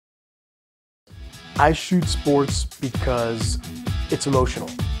I shoot sports because it's emotional,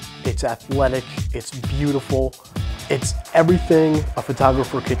 it's athletic, it's beautiful, it's everything a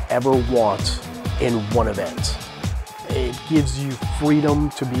photographer could ever want in one event. It gives you freedom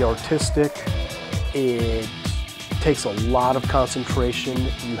to be artistic. It takes a lot of concentration.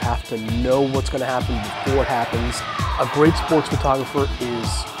 You have to know what's going to happen before it happens. A great sports photographer is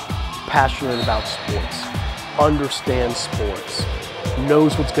passionate about sports, understands sports,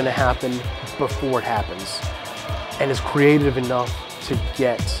 knows what's going to happen before it happens, and is creative enough to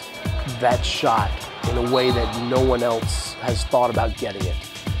get that shot in a way that no one else has thought about getting it.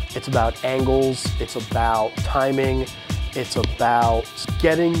 It's about angles, it's about timing, it's about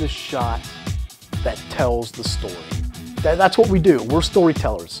getting the shot that tells the story. That's what we do. We're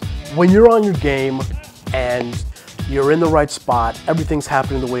storytellers. When you're on your game and you're in the right spot, everything's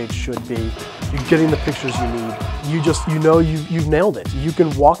happening the way it should be, you're getting the pictures you need, you know you've nailed it. You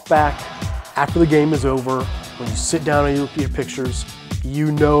can walk back after the game is over, when you sit down and you look at your pictures,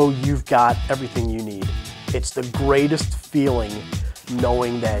 you know you've got everything you need. It's the greatest feeling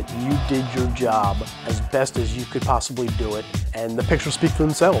knowing that you did your job as best as you could possibly do it, and the pictures speak for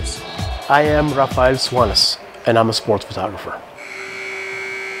themselves. I am Rafael Suanes, and I'm a sports photographer.